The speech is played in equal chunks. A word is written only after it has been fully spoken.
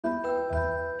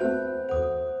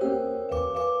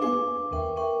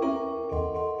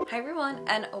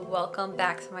and welcome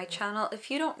back to my channel.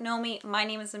 If you don't know me, my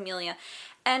name is Amelia,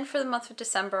 and for the month of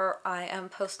December I am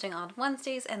posting on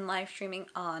Wednesdays and live streaming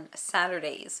on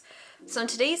Saturdays. So in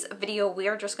today's video we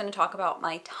are just going to talk about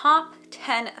my top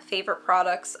 10 favorite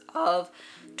products of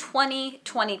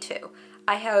 2022.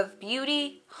 I have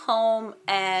beauty, home,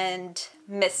 and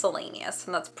miscellaneous,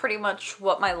 and that's pretty much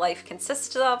what my life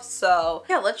consisted of. So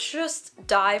yeah, let's just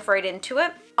dive right into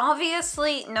it.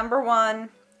 Obviously, number one,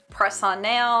 press-on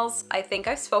nails. I think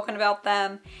I've spoken about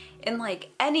them in like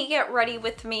any get ready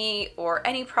with me or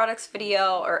any products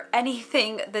video or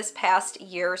anything this past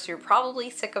year, so you're probably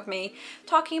sick of me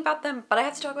talking about them, but I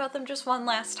have to talk about them just one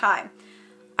last time.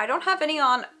 I don't have any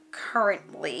on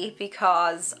currently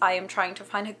because I am trying to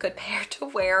find a good pair to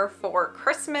wear for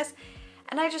Christmas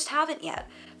and I just haven't yet.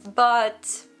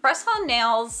 But press-on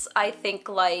nails, I think,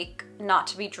 like, not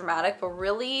to be dramatic, but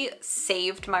really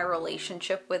saved my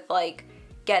relationship with like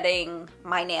getting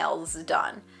my nails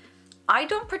done. I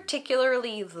don't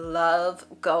particularly love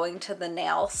going to the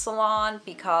nail salon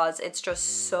because it's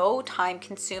just so time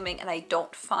consuming and I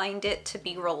don't find it to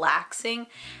be relaxing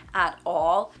at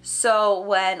all. So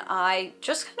when I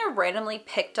just kind of randomly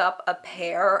picked up a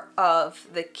pair of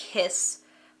the Kiss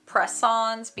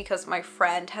press-ons because my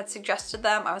friend had suggested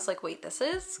them, I was like, wait, this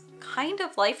is kind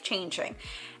of life-changing.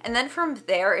 And then from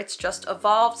there, it's just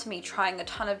evolved to me trying a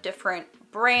ton of different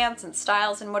brands and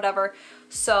styles and whatever.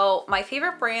 So my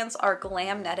favorite brands are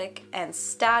Glamnetic and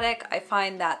Static. I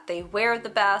find that they wear the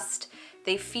best.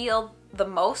 They feel the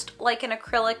most like an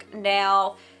acrylic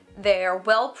nail. They're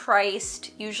well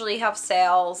priced, usually have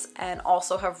sales, and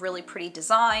also have really pretty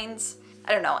designs.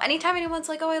 I don't know, anytime anyone's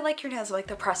like, oh, I like your nails, I like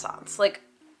the press-ons. Like,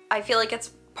 I feel like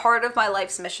it's part of my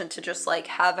life's mission to just like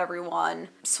have everyone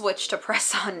switch to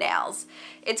press-on nails.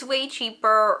 It's way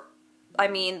cheaper. I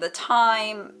mean, the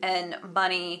time and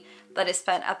money that is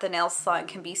spent at the nail salon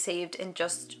can be saved in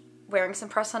just wearing some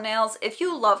press-on nails. If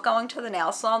you love going to the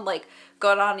nail salon, like,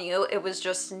 good on you. It was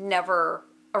just never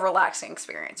a relaxing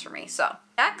experience for me. So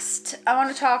next, I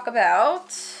want to talk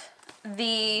about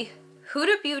the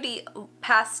Huda Beauty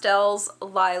Pastels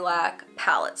Lilac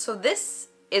Palette. So this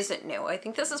isn't new. I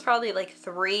think this is probably like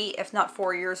 3, if not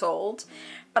 4 years old,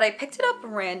 but I picked it up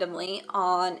randomly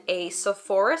on a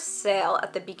Sephora sale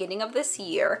at the beginning of this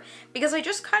year because I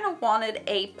just kind of wanted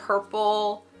a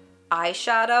purple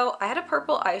eyeshadow. I had a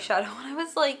purple eyeshadow when I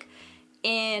was like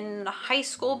in high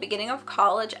school, beginning of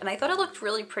college, and I thought it looked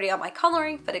really pretty on my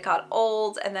coloring, but it got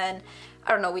old, and then,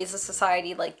 I don't know, we as a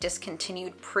society like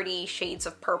discontinued pretty shades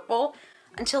of purple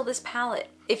until this palette.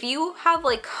 If you have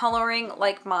like coloring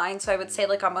like mine, so I would say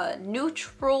like I'm a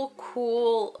neutral,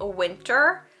 cool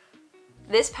winter,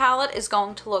 this palette is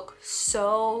going to look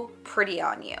so pretty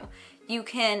on you. You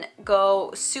can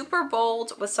go super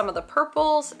bold with some of the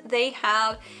purples they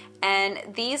have, and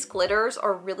these glitters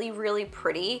are really, really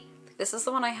pretty. This is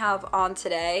the one I have on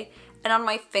today, and on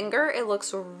my finger it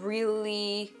looks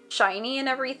really shiny and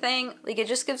everything. Like, it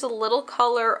just gives a little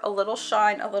color, a little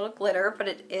shine, a little glitter, but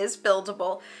it is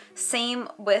buildable. Same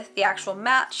with the actual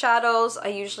matte shadows. I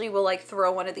usually will like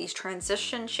throw one of these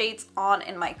transition shades on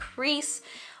in my crease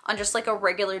on just like a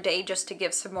regular day just to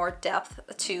give some more depth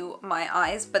to my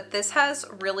eyes. But this has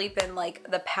really been like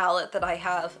the palette that I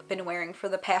have been wearing for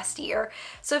the past year.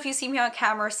 So if you see me on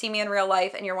camera, see me in real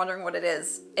life, and you're wondering what it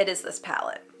is this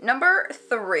palette. Number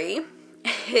 3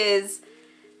 is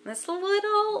this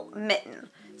little mitten.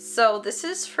 So this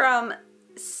is from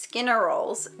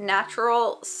Skinnerall's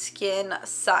Natural Skin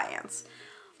Science.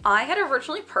 I had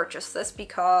originally purchased this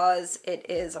because it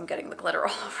is, I'm getting the glitter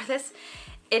all over this,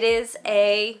 it is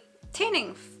a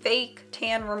tanning fake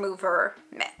tan remover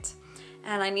mitt,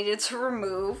 and I needed to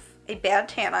remove a bad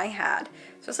tan I had.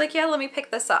 So it's like, yeah, let me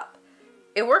pick this up.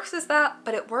 It works as that,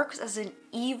 but it works as an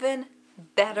even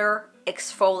better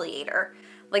exfoliator.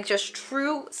 Like, just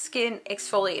true skin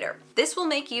exfoliator. This will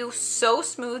make you so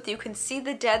smooth. You can see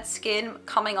the dead skin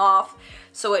coming off,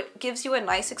 so it gives you a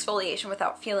nice exfoliation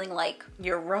without feeling like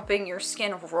you're rubbing your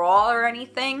skin raw or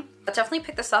anything. But definitely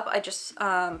pick this up. I just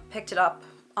picked it up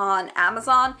on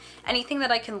Amazon. Anything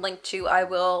that I can link to, I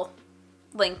will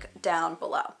link down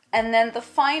below. And then the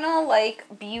final like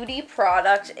beauty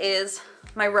product is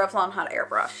my Revlon Hot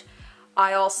Airbrush.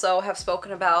 I also have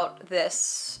spoken about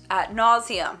this ad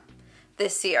nauseum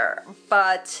this year,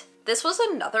 but this was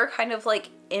another kind of like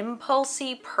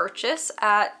impulsy purchase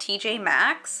at TJ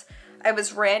Maxx. I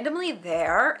was randomly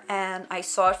there and I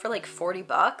saw it for like 40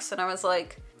 bucks and I was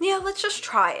like, yeah, let's just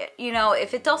try it. You know,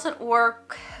 if it doesn't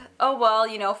work, oh well,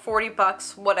 you know, 40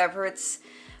 bucks, whatever. It's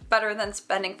better than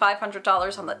spending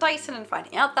 $500 on the Dyson and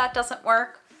finding out that doesn't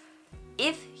work.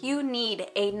 If you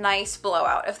need a nice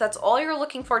blowout, if that's all you're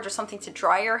looking for, just something to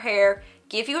dry your hair,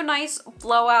 give you a nice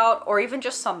blowout or even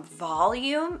just some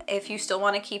volume if you still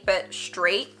want to keep it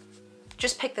straight,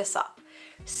 just pick this up.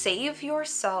 Save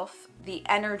yourself the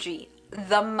energy,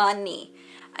 the money,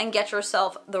 and get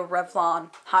yourself the Revlon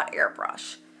hot air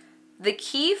brush. The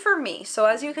key for me, so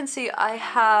as you can see, I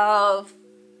have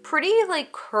pretty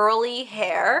like curly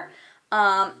hair.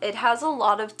 It has a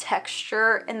lot of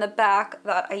texture in the back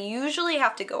that I usually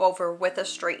have to go over with a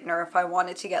straightener if I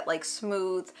wanted to get like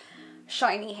smooth,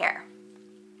 shiny hair.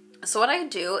 So what I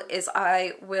do is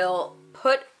I will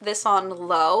put this on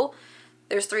low.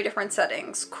 There's 3 different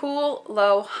settings: cool,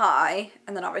 low, high,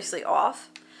 and then obviously off.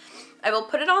 I will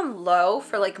put it on low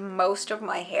for like most of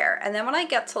my hair, and then when I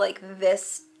get to like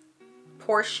this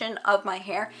portion of my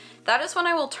hair, that is when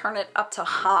I will turn it up to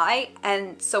high,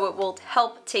 and so it will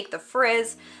help take the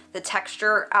frizz, the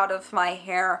texture out of my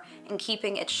hair and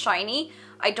keeping it shiny.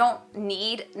 I don't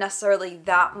need necessarily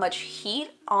that much heat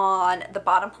on the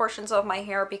bottom portions of my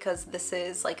hair because this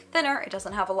is like thinner. It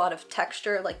doesn't have a lot of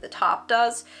texture like the top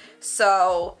does.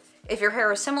 So if your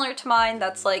hair is similar to mine,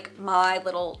 that's like my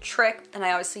little trick. And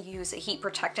I obviously use a heat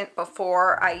protectant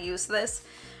before I use this.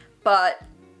 But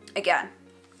again,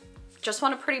 just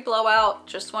want a pretty blowout,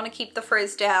 just want to keep the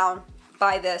frizz down,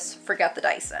 buy this, forget the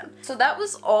Dyson. So that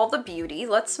was all the beauty.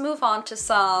 Let's move on to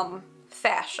some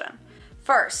fashion.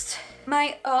 First,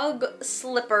 my UGG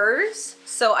slippers.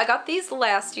 So I got these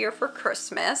last year for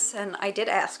Christmas and I did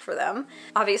ask for them.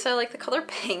 Obviously I like the color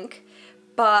pink,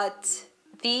 but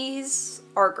these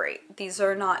are great. These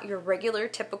are not your regular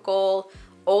typical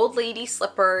old lady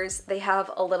slippers. They have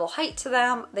a little height to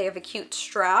them. They have a cute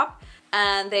strap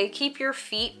and they keep your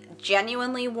feet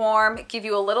genuinely warm, give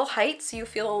you a little height so you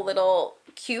feel a little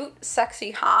cute, sexy,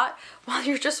 hot while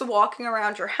you're just walking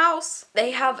around your house.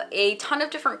 They have a ton of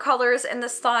different colors in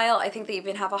this style. I think they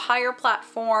even have a higher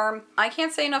platform. I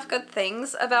can't say enough good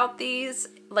things about these.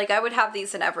 Like, I would have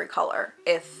these in every color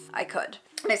if I could.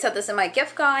 And I said this in my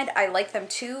gift guide, I like them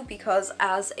too because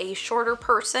as a shorter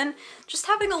person, just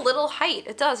having a little height,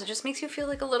 it just makes you feel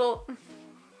like a little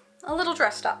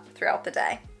dressed up throughout the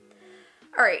day.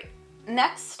 All right,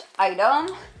 next item,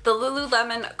 the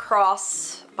Lululemon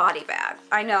Cross body bag.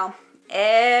 I know,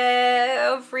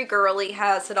 every girly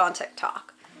has it on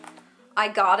TikTok. I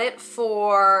got it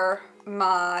for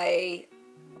my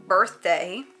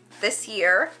birthday this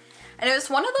year, and it was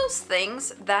one of those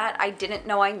things that I didn't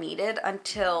know I needed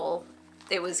until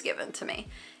it was given to me.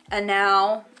 And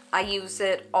now I use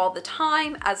it all the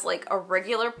time as like a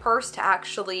regular purse to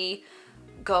actually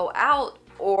go out,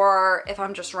 or if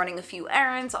I'm just running a few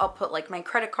errands, I'll put like my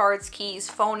credit cards, keys,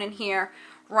 phone in here,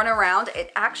 run around.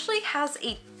 It actually has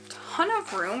a ton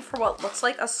of room for what looks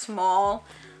like a small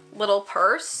little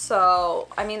purse. So,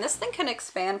 I mean, this thing can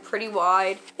expand pretty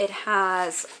wide. It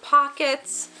has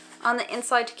pockets on the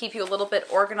inside to keep you a little bit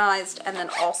organized, and then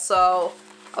also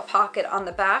a pocket on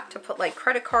the back to put like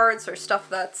credit cards or stuff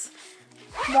that's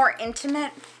more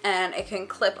intimate, and it can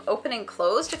clip open and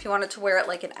closed if you wanted to wear it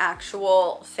like an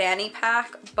actual fanny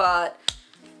pack, but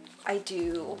I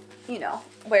do, you know,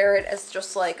 wear it as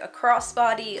just like a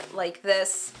crossbody like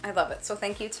this. I love it. So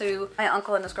thank you to my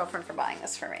uncle and his girlfriend for buying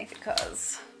this for me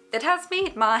because it has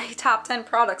made my top 10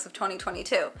 products of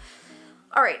 2022.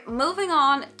 All right, moving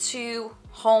on to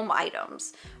home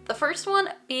items. The first one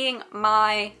being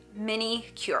my mini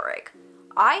Keurig.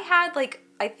 I had like,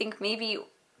 I think maybe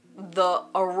the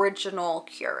original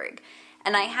Keurig,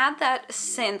 and I had that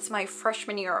since my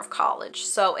freshman year of college,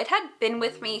 so it had been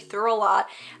with me through a lot,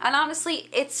 and honestly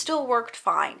it still worked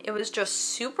fine. It was just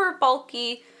super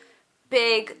bulky,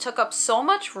 big, took up so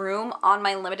much room on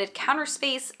my limited counter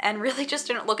space, and really just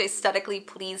didn't look aesthetically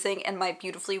pleasing in my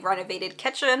beautifully renovated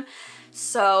kitchen.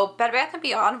 So Bed Bath &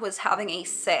 Beyond was having a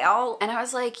sale, and I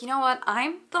was like, you know what,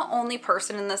 I'm the only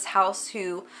person in this house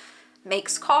who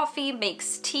makes coffee,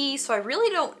 makes tea, so I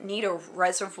really don't need a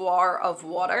reservoir of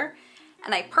water.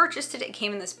 And I purchased it. It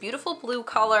came in this beautiful blue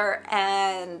color,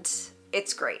 and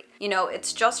it's great. You know,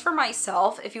 it's just for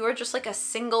myself. If you are just like a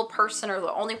single person or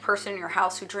the only person in your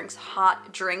house who drinks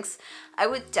hot drinks, I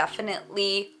would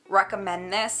definitely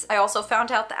recommend this. I also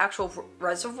found out the actual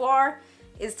reservoir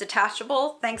is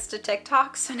detachable thanks to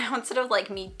TikTok. So now instead of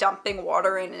like me dumping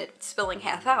water in and it spilling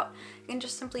half out, I can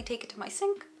just simply take it to my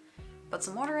sink, put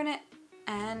some water in it,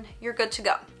 and you're good to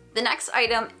go. The next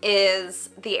item is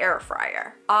the air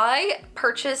fryer. I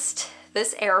purchased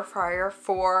this air fryer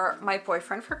for my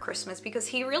boyfriend for Christmas because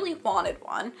he really wanted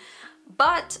one,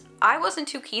 but I wasn't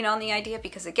too keen on the idea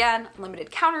because, again, limited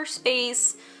counter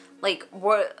space, like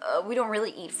we don't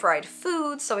really eat fried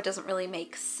food, so it doesn't really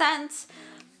make sense.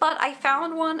 But I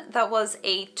found one that was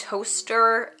a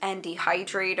toaster and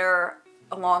dehydrator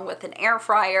along with an air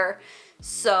fryer.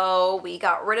 So we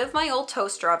got rid of my old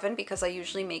toaster oven because I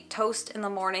usually make toast in the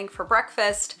morning for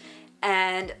breakfast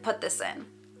and put this in.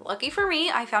 Lucky for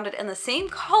me, I found it in the same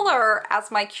color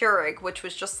as my Keurig, which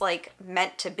was just like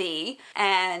meant to be,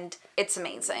 and it's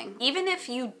amazing. Even if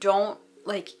you don't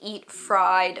like eat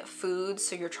fried foods,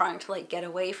 so you're trying to like get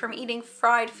away from eating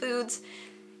fried foods,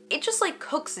 it just like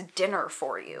cooks dinner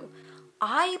for you.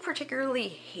 I particularly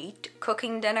hate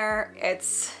cooking dinner.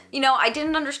 It's, you know, I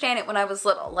didn't understand it when I was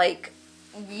little. Like,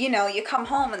 you know, you come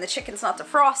home and the chicken's not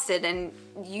defrosted and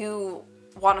you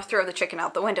want to throw the chicken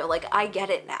out the window. Like, I get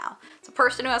it now. It's a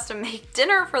person who has to make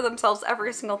dinner for themselves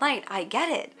every single night. I get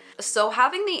it. So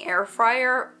having the air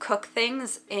fryer cook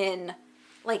things in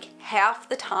like half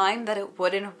the time that it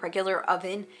would in a regular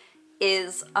oven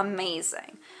is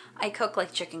amazing. I cook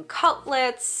like chicken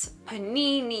cutlets,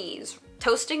 paninis,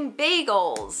 toasting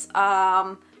bagels.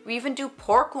 We even do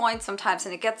pork loin sometimes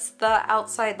and it gets the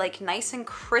outside like nice and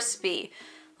crispy.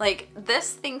 Like,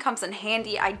 this thing comes in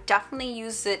handy. I definitely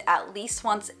use it at least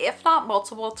once, if not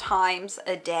multiple times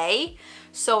a day.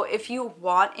 So if you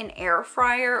want an air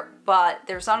fryer, but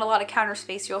there's not a lot of counter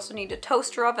space, you also need a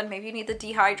toaster oven, maybe you need the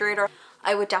dehydrator,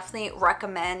 I would definitely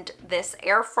recommend this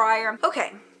air fryer.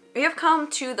 Okay, we have come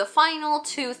to the final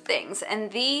two things, and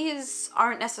these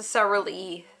aren't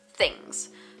necessarily things.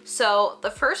 So the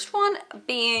first one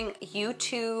being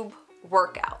YouTube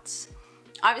workouts.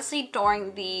 Obviously,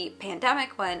 during the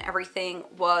pandemic, when everything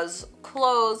was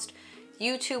closed,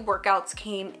 YouTube workouts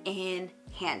came in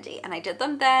handy. And I did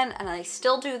them then, and I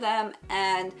still do them.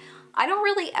 And I don't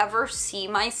really ever see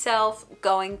myself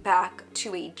going back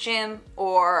to a gym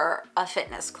or a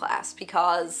fitness class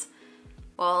because,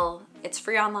 well, it's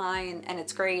free online and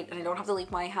it's great and I don't have to leave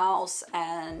my house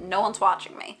and no one's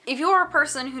watching me. If you are a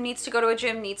person who needs to go to a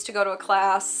gym, needs to go to a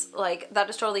class, like, that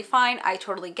is totally fine. I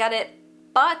totally get it.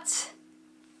 But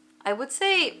I would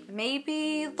say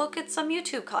maybe look at some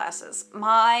YouTube classes.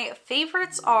 My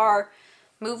favorites are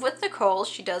Move with Nicole.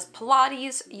 She does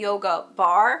Pilates, yoga,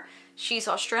 bar. She's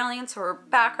Australian, so her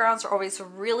backgrounds are always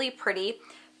really pretty.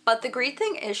 But the great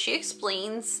thing is she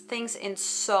explains things in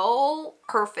so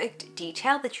perfect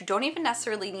detail that you don't even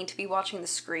necessarily need to be watching the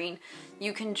screen.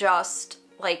 You can just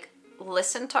like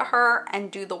listen to her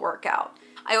and do the workout.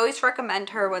 I always recommend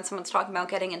her when someone's talking about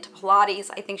getting into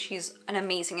Pilates. I think she's an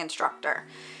amazing instructor.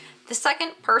 The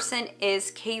second person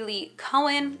is Kaylee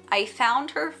Cohen. I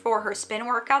found her for her spin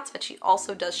workouts, but she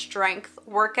also does strength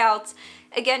workouts.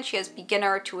 Again, she has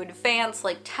beginner to advanced,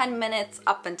 like 10 minutes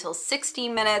up until 60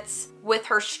 minutes. With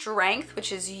her strength,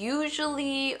 which is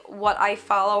usually what I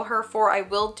follow her for, I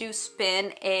will do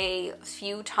spin a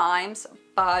few times,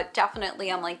 but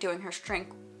definitely I'm like doing her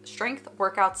strength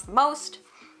workouts the most.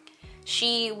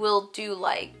 She will do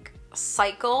like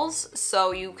cycles,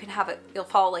 so you can have it, you'll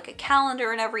follow like a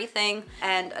calendar and everything.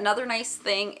 And another nice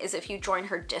thing is if you join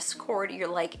her Discord, you're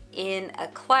like in a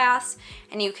class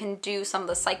and you can do some of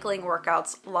the cycling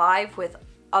workouts live with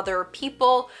other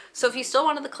people. So if you still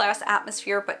wanted the class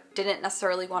atmosphere but didn't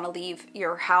necessarily want to leave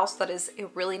your house, that is a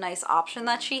really nice option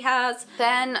that she has.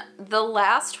 Then the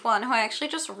last one, who I actually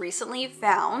just recently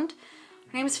found,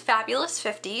 her name is Fabulous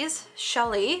 50s,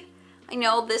 Shelly. I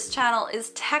know this channel is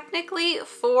technically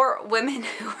for women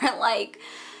who are like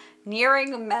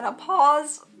nearing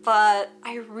menopause, but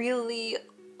I really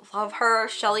love her.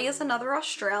 Shelly is another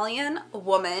Australian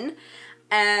woman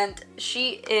and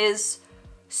she is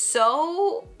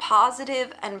so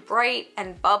positive and bright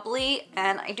and bubbly,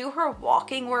 and I do her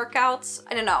walking workouts.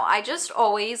 I don't know, I just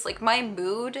always, like, my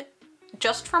mood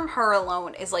just from her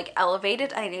alone is like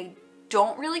elevated. I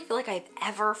don't really feel like I've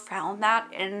ever found that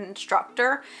in an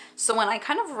instructor. So when I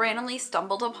kind of randomly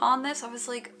stumbled upon this, I was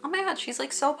like, oh my god, she's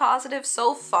like so positive,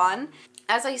 so fun.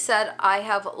 As I said, I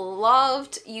have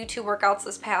loved YouTube workouts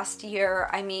this past year.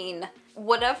 I mean,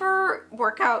 whatever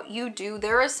workout you do,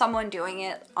 there is someone doing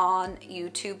it on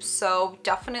YouTube. So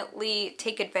definitely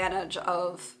take advantage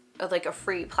of like a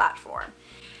free platform.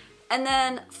 And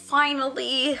then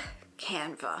finally,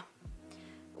 Canva.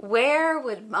 Where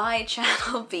would my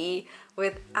channel be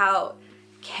without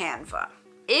Canva?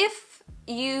 If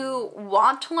you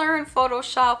want to learn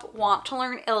Photoshop, want to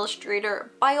learn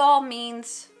Illustrator, by all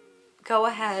means, go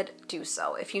ahead, do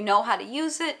so. If you know how to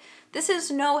use it, this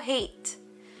is no hate.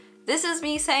 This is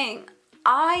me saying,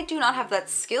 I do not have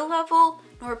that skill level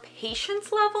nor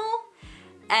patience level,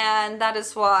 and that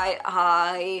is why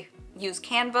I use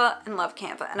Canva and love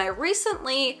Canva. And I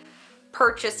recently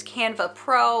purchased Canva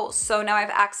Pro, so now I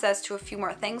have access to a few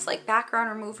more things like background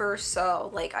removers,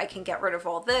 so like I can get rid of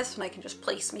all this and I can just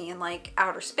place me in like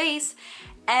outer space.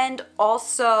 And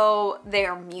also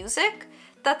their music.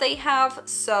 that they have.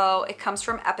 So it comes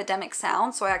from Epidemic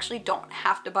Sound, so I actually don't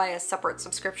have to buy a separate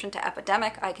subscription to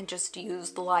Epidemic. I can just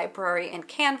use the library and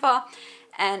Canva,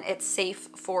 and it's safe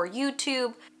for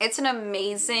YouTube. It's an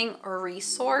amazing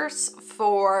resource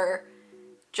for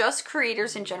just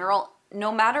creators in general,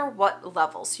 no matter what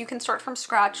levels. You can start from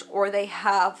scratch, or they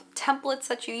have templates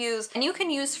that you use, and you can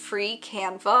use free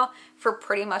Canva for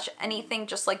pretty much anything,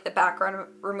 just like the background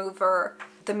remover,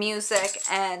 the music,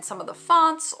 and some of the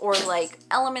fonts or like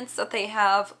elements that they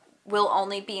have will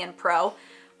only be in Pro,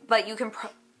 but you can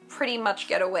pretty much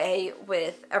get away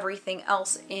with everything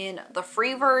else in the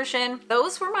free version.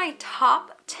 Those were my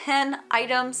top 10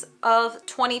 items of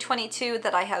 2022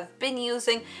 that I have been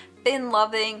using, been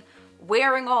loving,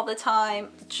 wearing all the time,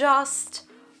 just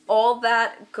all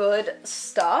that good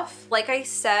stuff. Like I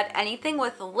said, anything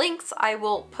with links I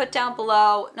will put down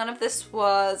below. None of this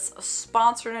was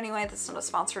sponsored anyway. This is not a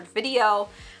sponsored video.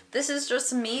 This is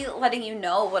just me letting you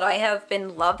know what I have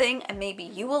been loving, and maybe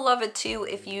you will love it too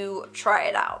if you try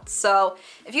it out. So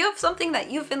if you have something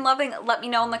that you've been loving, let me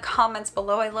know in the comments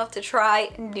below. I love to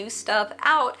try new stuff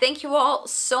out. Thank you all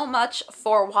so much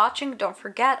for watching. Don't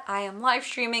forget, I am live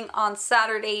streaming on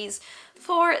Saturdays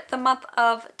for the month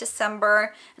of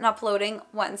December and uploading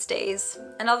Wednesdays.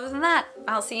 And other than that,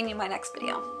 I'll see you in my next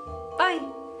video.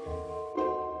 Bye!